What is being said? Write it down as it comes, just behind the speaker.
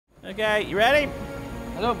Okay, you ready?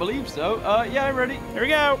 I don't believe so. Yeah, I'm ready. Here we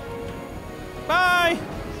go. Bye.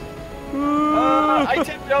 I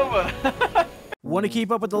tipped over. Want to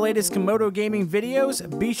keep up with the latest Camodo Gaming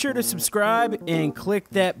videos? Be sure to subscribe and click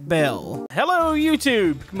that bell. Hello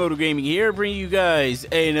YouTube, Camodo Gaming here, bringing you guys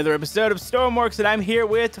another episode of Stormworks, and I'm here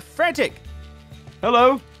with Frantic.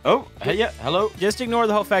 Hello. Oh, yeah, hello. Just ignore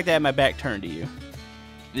the whole fact that I have my back turned to you.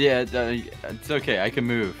 Yeah, it's okay. I can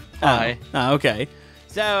move. Hi. Okay.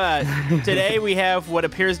 So, today we have what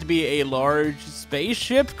appears to be a large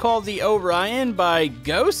spaceship called the Orion by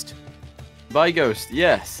Ghost? By Ghost,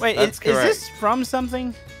 yes. Wait, that's correct. Is this from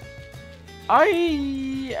something?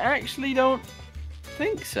 I actually don't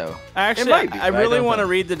think so. Actually, I really want to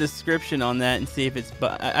read the description on that and see if it's...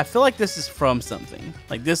 But I feel like this is from something.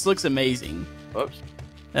 Like, this looks amazing. Oops.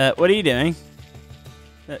 What are you doing?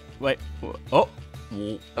 Wait. Oh.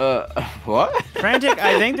 What? Frantic,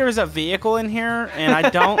 I think there's a vehicle in here, and I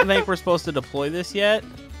don't think we're supposed to deploy this yet.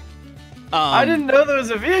 I didn't know there was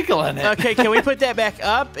a vehicle in it. Okay, can we put that back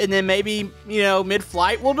up, and then maybe, you know,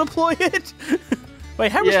 mid-flight we'll deploy it?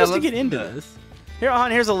 Wait, how are we supposed to get into this? Here,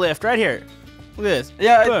 here's a lift right here. Look at this.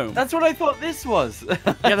 Yeah, boom. That's what I thought this was.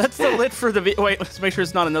 Yeah, that's the lift for the... Wait, let's make sure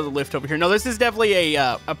it's not another lift over here. No, this is definitely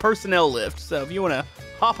a personnel lift, so if you want to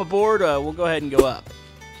hop aboard, we'll go ahead and go up.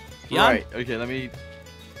 Yeah. Right, okay, let me...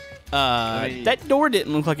 That door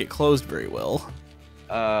didn't look like it closed very well.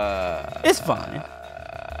 It's fine.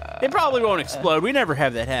 It probably won't explode. We never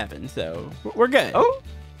have that happen, so we're good. Oh,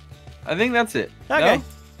 I think that's it. Okay, no?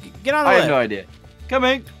 Get on the lift. lift. I have no idea.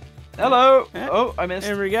 Coming. Hello. Oh, I missed.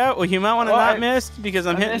 There we go. Well, you might want to not miss because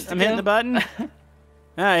I'm hitting the button.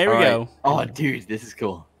 Here we go. Oh, dude, this is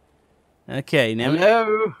cool. Okay, now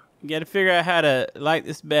hello. We got to figure out how to light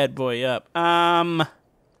this bad boy up.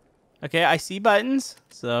 Okay, I see buttons.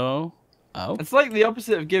 So, it's like the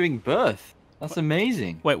opposite of giving birth. That's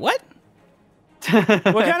amazing. Wait, what? What kind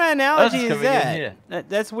of analogy is that?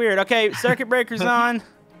 That's weird. Okay, circuit breaker's on.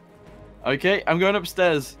 Okay, I'm going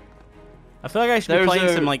upstairs. I feel like I should be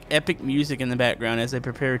playing some like epic music in the background as I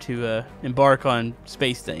prepare to embark on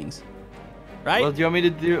space things. Right? Well, do you want me to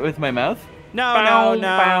do it with my mouth? No,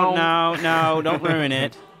 don't ruin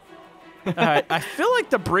it. Alright, I feel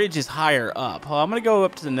like the bridge is higher up. I'm gonna go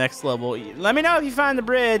up to the next level. Let me know if you find the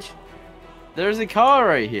bridge. There's a car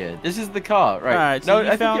right here. This is the car, right? Alright, so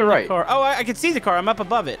no, I think you're right. Car. Oh, I can see the car. I'm up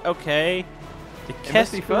above it. Okay. It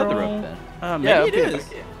must be further up then. Maybe it is.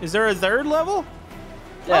 Okay. Is there a third level?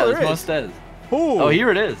 Yeah, there's more stairs. Ooh. Oh,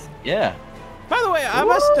 here it is. Yeah. By the way, I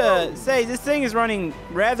must say, this thing is running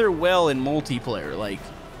rather well in multiplayer. Like,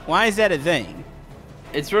 why is that a thing?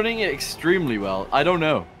 It's running extremely well. I don't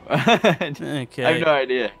know. Okay. I have no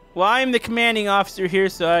idea. Well, I'm the commanding officer here,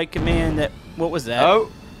 so I command that... What was that?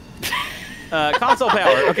 Oh. Console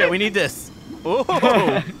power. Okay, we need this. Oh.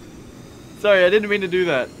 Sorry, I didn't mean to do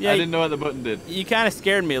that. Yeah, I didn't know what the button did. You kind of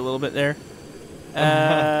scared me a little bit there.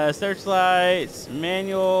 Searchlights,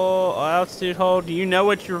 manual, altitude hold. Do you know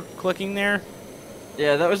what you're clicking there?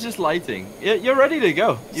 Yeah, that was just lighting. Yeah, you're ready to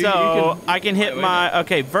go. I can hit my...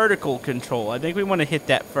 Okay, vertical control. I think we want to hit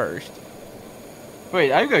that first.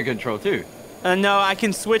 Wait, I've got control too. No, I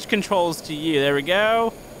can switch controls to you. There we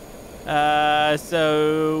go.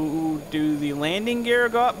 So do the landing gear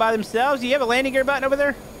go up by themselves? Do you have a landing gear button over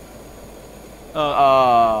there?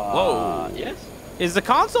 Whoa. Yes. Is the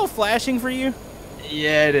console flashing for you?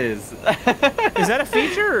 Yeah, it is. Is that a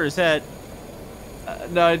feature or is that?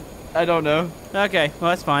 No, I don't know. Okay,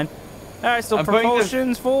 well that's fine. All right, so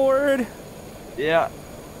propulsion's forward. Yeah.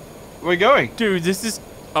 We're going. Dude, this is...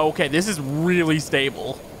 Okay, this is really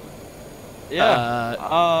stable.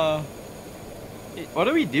 Yeah. What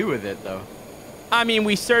do we do with it, though? I mean,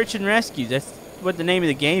 we search and rescue. That's what the name of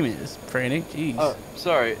the game is, Frantic. Jeez. Oh,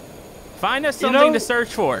 sorry. Find us something to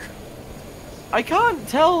search for. I can't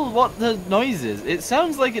tell what the noise is. It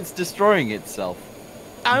sounds like it's destroying itself.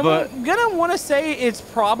 I'm gonna want to say it's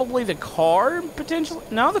probably the car, potentially.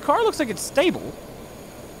 No, the car looks like it's stable.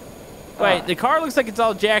 Wait, the car looks like it's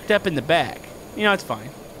all jacked up in the back. You know, it's fine.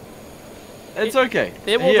 It's okay.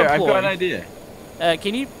 It will deploy. I've got an idea.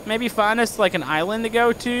 Can you maybe find us like an island to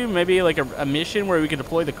go to? Maybe like a mission where we could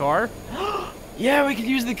deploy the car? Yeah, we could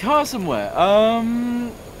use the car somewhere.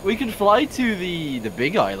 We could fly to the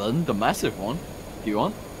big island, the massive one, if you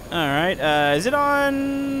want. All right. Is it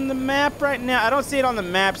on the map right now? I don't see it on the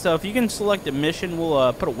map, so if you can select a mission,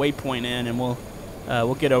 we'll put a waypoint in and we'll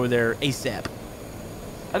get over there ASAP.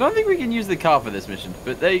 I don't think we can use the car for this mission,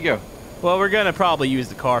 but there you go. Well, we're gonna probably use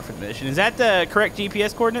the car for the mission. Is that the correct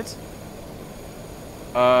GPS coordinates?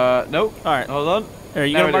 Nope. All right. Hold on. Are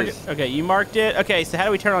you gonna mark it? Okay, you marked it. Okay, so how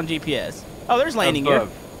do we turn on GPS? Oh, there's landing gear.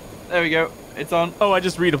 There we go. It's on. Oh, I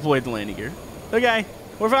just redeployed the landing gear. Okay,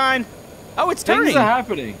 we're fine. Oh, it's turning. Things are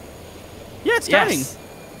happening. Yeah, it's turning. Yes.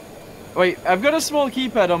 Wait, I've got a small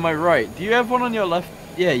keypad on my right. Do you have one on your left?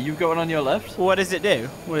 Yeah, you've got one on your left. What does it do?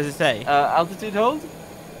 What does it say? Altitude hold.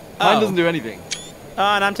 Mine doesn't do anything.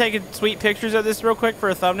 And I'm taking sweet pictures of this real quick for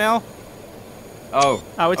a thumbnail. Oh.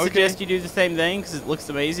 I would suggest you do the same thing because it looks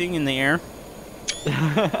amazing in the air.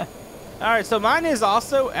 All right, so mine is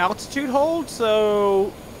also altitude hold.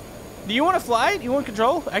 So, do you want to fly it? You want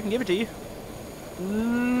control? I can give it to you.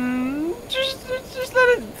 Just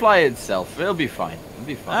let it fly itself. It'll be fine. It'll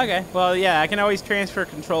be fine. Okay. Well, yeah, I can always transfer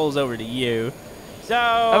controls over to you.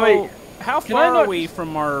 So, wait, how far are we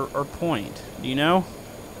from our point? Do you know?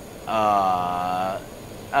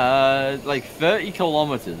 Like 30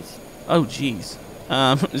 kilometers. Oh, jeez.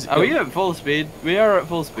 Are we at full speed? We are at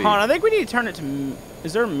full speed. Hold on, I think we need to turn it to...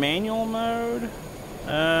 Is there manual mode?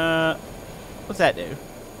 What's that do?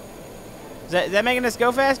 Is that making us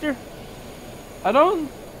go faster? I don't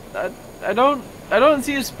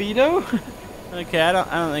see a speedo. Okay, I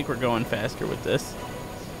don't think we're going faster with this.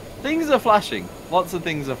 Things are flashing. Lots of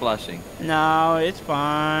things are flashing. No, it's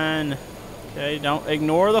fine. Okay, don't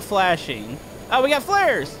ignore the flashing. Oh, we got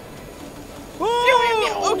flares.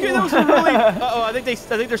 Whoa! Okay, that was a really... Uh-oh, I think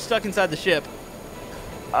they're stuck inside the ship.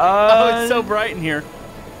 Oh, it's so bright in here.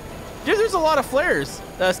 Dude, there's a lot of flares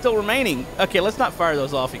still remaining. Okay, let's not fire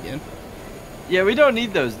those off again. Yeah, we don't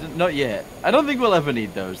need those. Not yet. I don't think we'll ever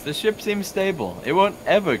need those. The ship seems stable. It won't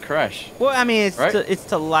ever crash. Well, I mean, it's right? it's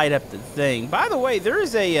to light up the thing. By the way, there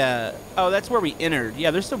is a... oh, that's where we entered.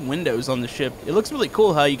 Yeah, there's some windows on the ship. It looks really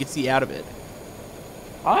cool how you can see out of it.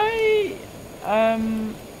 I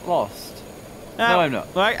am lost. No, I'm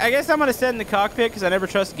not. Well, I guess I'm going to sit in the cockpit because I never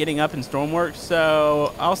trust getting up in Stormworks.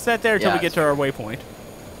 So I'll sit there until we get to our waypoint.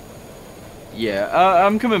 Yeah,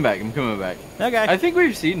 I'm coming back. Okay. I think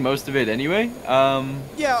we've seen most of it anyway.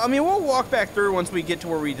 Yeah, I mean, we'll walk back through once we get to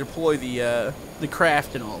where we deploy the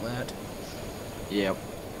craft and all that. Yep.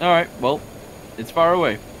 All right. Well, it's far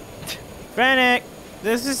away. Frantic,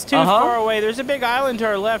 this is too far away. There's a big island to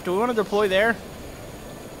our left. Do we want to deploy there?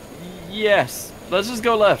 Yes. Let's just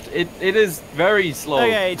go left. It is very slow.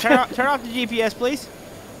 Okay, turn off the GPS, please.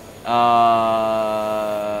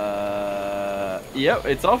 Yep,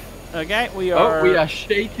 it's off. Okay, we are... Oh, we are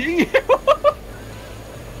shaking.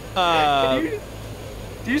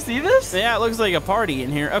 Do you see this? Yeah, it looks like a party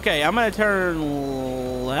in here. Okay, I'm going to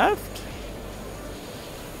turn left.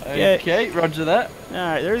 Okay, roger that. All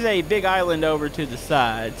right, there's a big island over to the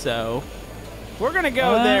side, so we're going to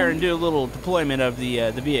go there and do a little deployment of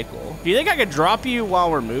the vehicle. Do you think I could drop you while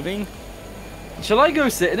we're moving? Shall I go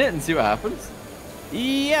sit in it and see what happens?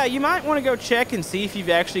 Yeah, you might want to go check and see if you've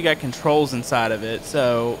actually got controls inside of it.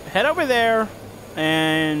 So head over there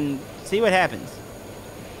and see what happens.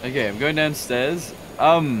 Okay, I'm going downstairs.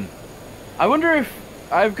 I wonder if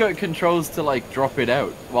I've got controls to like drop it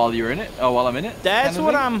out while you're in it, or while I'm in it. That's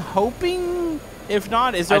what I'm hoping. If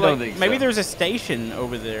not, is there I don't think maybe so. there's a station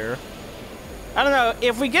over there? I don't know.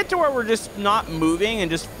 If we get to where we're just not moving and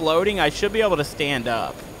just floating, I should be able to stand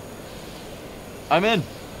up. I'm in.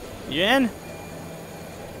 You in?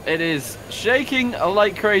 It is shaking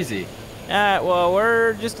like crazy. Alright, well,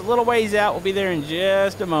 we're just a little ways out. We'll be there in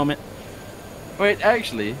just a moment. Wait,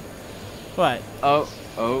 actually. What? Oh.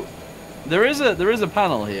 There is a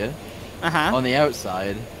panel here. On the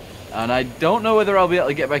outside. And I don't know whether I'll be able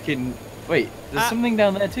to get back in. Wait, there's something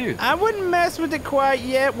down there too. I wouldn't mess with it quite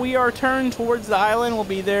yet. We are turned towards the island. We'll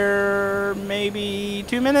be there maybe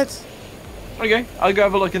 2 minutes. Okay, I'll go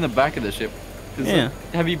have a look in the back of the ship. Yeah.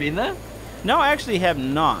 Have you been there? No, I actually have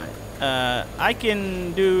not. I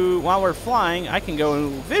can do, while we're flying, I can go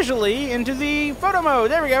visually into the photo mode.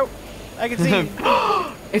 There we go. I can see.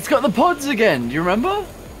 It's got the pods again. Do you remember?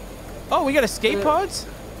 Oh, we got escape pods?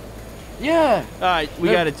 Yeah. All right, we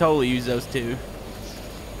got to totally use those too.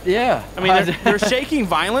 Yeah. I mean, they're shaking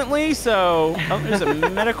violently, so... Oh, there's a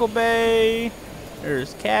medical bay.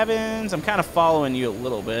 There's cabins. I'm kind of following you a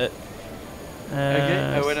little bit.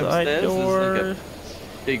 Okay, I went upstairs. There's like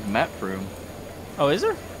a big map room. Oh, is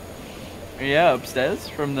there? Yeah, upstairs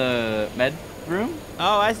from the med room.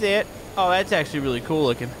 Oh, I see it. Oh, that's actually really cool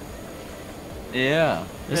looking. Yeah.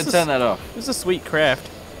 Let's turn that off. This is a sweet craft.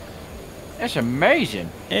 That's amazing.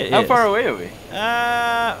 How far away are we?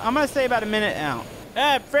 I'm going to say about a minute out.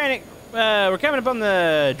 Frantic, we're coming up on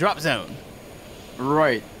the drop zone.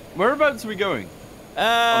 Right. Whereabouts are we going?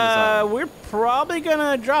 We're probably going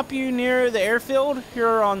to drop you near the airfield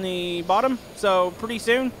here on the bottom, so pretty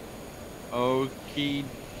soon. Okie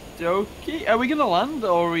dokie. Are we going to land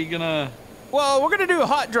or are we going to... Well, we're going to do a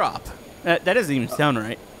hot drop. That doesn't even sound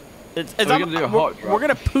right. We're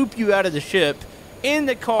gonna poop you out of the ship in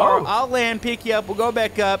the car. Oh. I'll land, pick you up. We'll go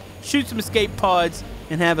back up, shoot some escape pods,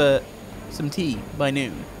 and have some tea by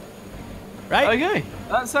noon. Right? Okay.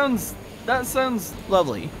 That sounds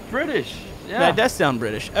lovely. British. Yeah. That does sound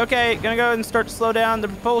British. Okay, gonna go ahead and start to slow down the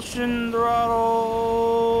propulsion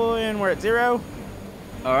throttle, and we're at 0.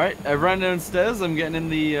 All right. I ran downstairs. I'm getting in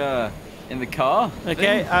the car.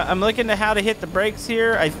 Okay, I'm looking at how to hit the brakes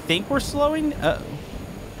here. I think we're slowing. Uh-oh.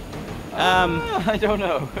 I don't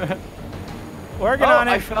know. Working on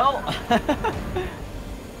it. I fell.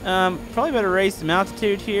 Probably better raise some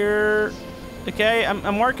altitude here. Okay,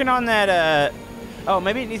 I'm working on that. Oh,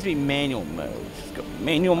 maybe it needs to be manual mode. Just go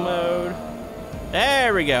manual mode.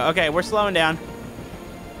 There we go. Okay, we're slowing down.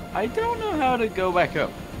 I don't know how to go back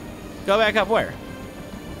up. Go back up where?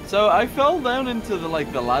 So I fell down into the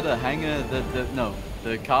ladder hangar,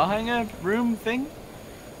 the car hangar room thing.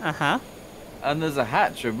 Uh-huh. And there's a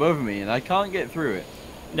hatch above me, and I can't get through it.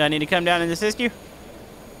 Do I need to come down and assist you?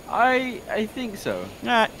 I think so. All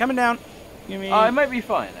right, coming down. Give me. I might be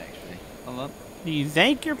fine actually. Hold on. Do you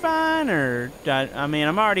think you're fine, or I mean,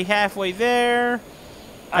 I'm already halfway there.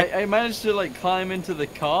 I managed to climb into the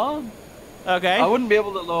car. Okay. I wouldn't be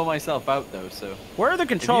able to lower myself out though. So. Where are the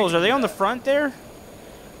controls? Are they on the front there?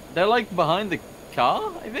 They're behind the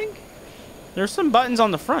car, I think. There's some buttons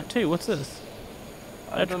on the front too. What's this?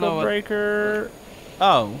 Electrical breaker.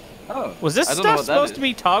 Oh. Oh. Was this stuff supposed to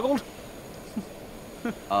be toggled?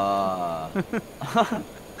 I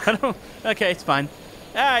don't. Okay, it's fine.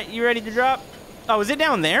 All right, you ready to drop? Oh, is it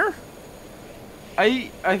down there? I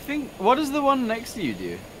think. What does the one next to you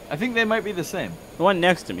do? I think they might be the same. The one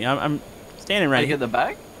next to me. I'm standing right here. At the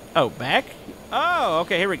back? Oh, back? Oh,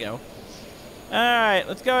 okay. Here we go. All right,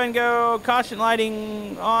 let's go and go. Caution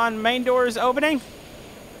lighting on. Main doors opening.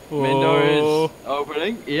 Main doors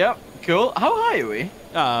opening. Yep. Cool. How high are we?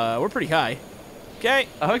 We're pretty high. Okay.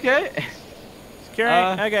 Okay.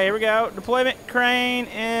 Securing. Okay, here we go. Deployment crane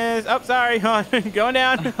is. Oh, sorry. Going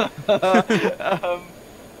down.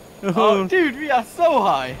 Oh, dude, we are so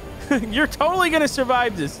high. You're totally gonna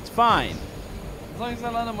survive this. It's fine. As long as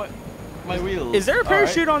I land on my wheels. Is there a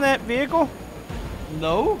parachute on that vehicle?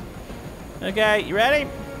 No. Okay, you ready?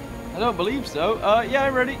 I don't believe so. Yeah,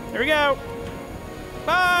 I'm ready. Here we go.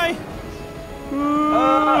 Bye.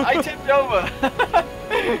 I tipped over.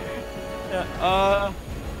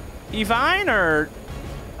 You fine or?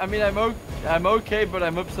 I mean, I'm okay, but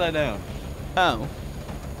I'm upside down. Oh.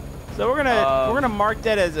 So we're gonna mark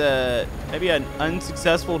that as maybe an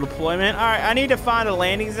unsuccessful deployment. All right, I need to find a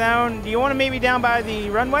landing zone. Do you want to meet me down by the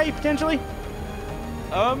runway potentially?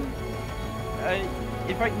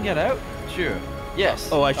 If I can get out, sure. Yes.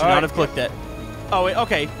 Oh, I should not have clicked that. Oh,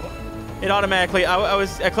 okay. It automatically.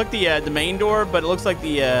 I clicked the main door, but it looks like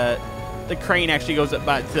the crane actually goes up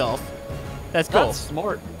by itself. That's cool. That's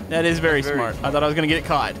smart. That is very smart. I thought I was gonna get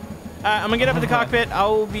caught. I'm gonna get up in the cockpit.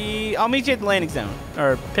 I'll meet you at the landing zone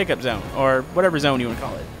or pickup zone or whatever zone you want to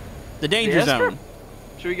call it. The danger zone.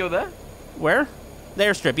 Should we go there? Where? The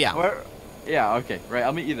airstrip. Yeah. Where? Yeah. Okay. Right.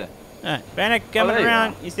 I'll meet you there. All right. Frantic coming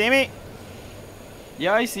around. You see me?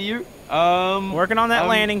 Yeah, I see you. Working on that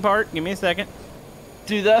landing part. Give me a second.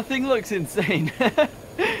 Dude, that thing looks insane.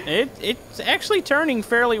 It's actually turning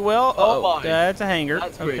fairly well. Oh my. That's a hangar.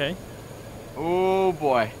 That's okay. Great. Oh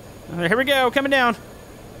boy. Here we go. Coming down.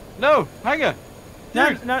 No, hangar. No.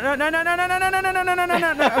 Okay,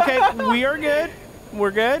 we are good.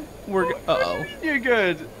 We're good. Uh-oh. You're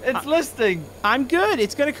good. It's listing. I'm good.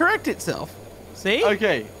 It's gonna correct itself. See?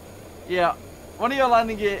 Okay. Yeah. One of your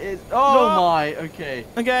landing gear is. Oh my. Okay.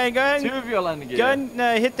 Okay, go ahead. 2 of your landing gear. Go ahead and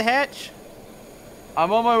hit the hatch.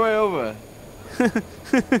 I'm on my way over.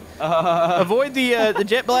 Avoid the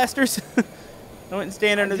jet blasters. I wouldn't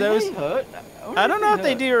stand under those. They hurt? I don't know if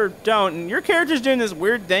they do or don't. And your character's doing this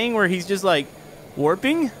weird thing where he's just like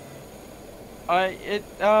warping. Did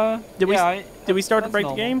we start to break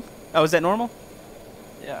the game? Oh, is that normal?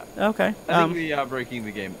 Yeah. Okay. I think we are breaking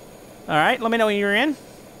the game. All right. Let me know when you're in.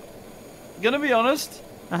 Gonna be honest.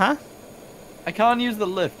 Uh-huh. I can't use the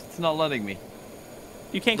lift. It's not letting me.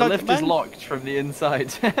 You can't. The lift is locked from the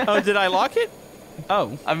inside. Oh, did I lock it?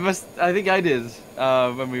 Oh. I think I did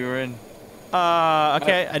when we were in.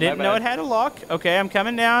 Okay. I didn't know it had a lock. Okay, I'm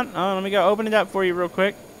coming down. Oh, let me go open it up for you real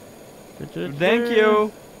quick. Thank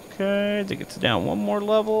you. Okay, I think it's down one more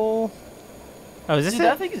level. Oh, is this it?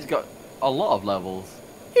 I think it's got a lot of levels.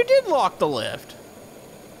 You did lock the lift.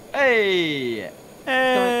 Hey.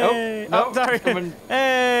 Hey. Oh, sorry.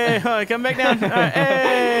 Hey. Come back down.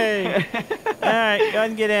 Hey. All right, go ahead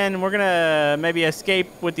and get in. We're going to maybe escape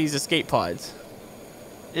with these escape pods.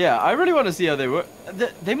 Yeah, I really want to see how they work.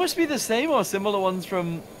 They must be the same or similar ones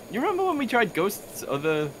from You remember when we tried Ghost's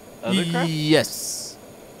other craft? Yes.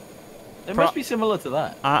 It must be similar to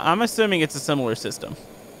that. I'm assuming it's a similar system.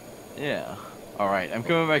 Yeah. All right, I'm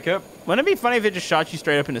coming back up. Wouldn't it be funny if it just shot you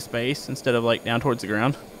straight up into space instead of like down towards the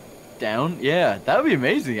ground? Down? Yeah, that would be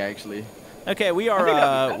amazing, actually. Okay,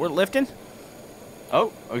 we're lifting.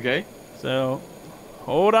 Oh, okay. So,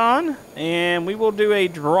 hold on, and we will do a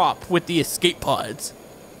drop with the escape pods.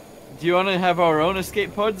 Do you want to have our own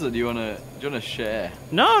escape pods, or do you want to share?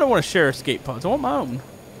 No, I don't want to share escape pods. I want my own.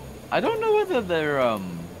 I don't know whether they're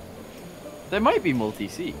they might be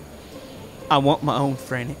multi-seat. I want my own,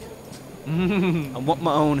 Frantic. I want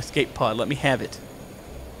my own escape pod. Let me have it.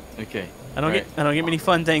 Okay. I don't get many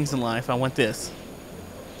fun things in life. I want this.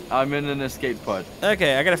 I'm in an escape pod.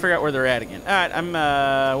 Okay, I gotta figure out where they're at again. All right, I'm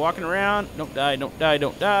walking around. Don't die, don't die,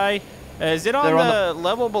 don't die. Is it on the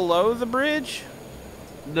level below the bridge?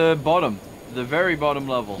 The bottom, the very bottom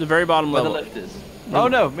level. The very bottom level. Where the lift is. Oh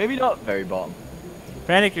no, maybe not very bottom.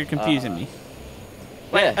 Frantic, you're confusing me.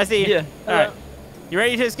 Wait, Yeah, I see you. Yeah. All right, you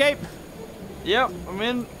ready to escape? Yep, I'm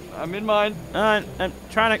in mine. I'm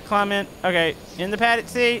trying to climb in. Okay, in the padded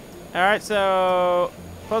seat. All right, so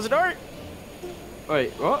close the door.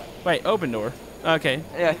 Wait, what? Wait, open door. Okay.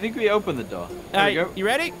 Yeah, I think we opened the door. There we go. You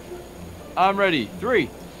ready? I'm ready. 3,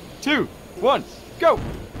 2, 1, go!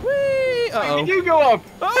 Whee! Uh-oh. You do go up!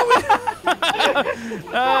 Oh!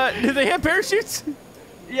 Do they have parachutes?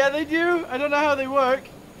 Yeah, they do. I don't know how they work.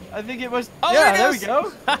 I think it was... Oh, yeah, there we go.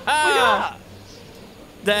 Look at that.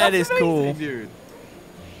 That is amazing, cool. Dude.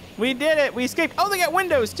 We did it. We escaped. Oh, they got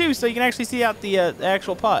windows, too, so you can actually see out the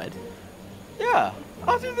actual pod. Yeah.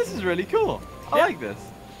 Oh, dude, this is really cool. I like this.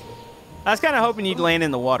 I was kind of hoping you'd land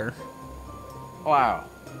in the water. Wow.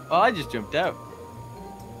 Well, I just jumped out.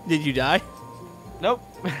 Did you die? Nope.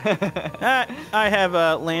 I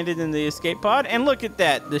have landed in the escape pod, and look at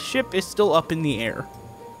that. The ship is still up in the air.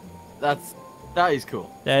 That is cool.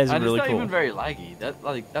 That is and really it's not cool. even very laggy.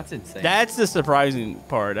 That's insane. That's the surprising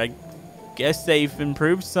part. I guess they've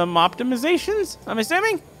improved some optimizations, I'm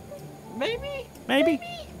assuming? Maybe.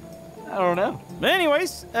 I don't know. But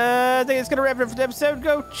anyways, I think it's going to wrap it up for the episode.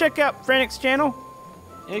 Go check out Frantic's channel.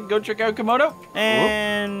 Yeah, go check out Camodo.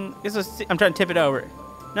 And I'm trying to tip it over.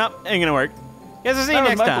 Nope, ain't going to work. Guess I'll see you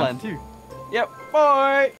next time. That was my plan, too. Yep. Bye.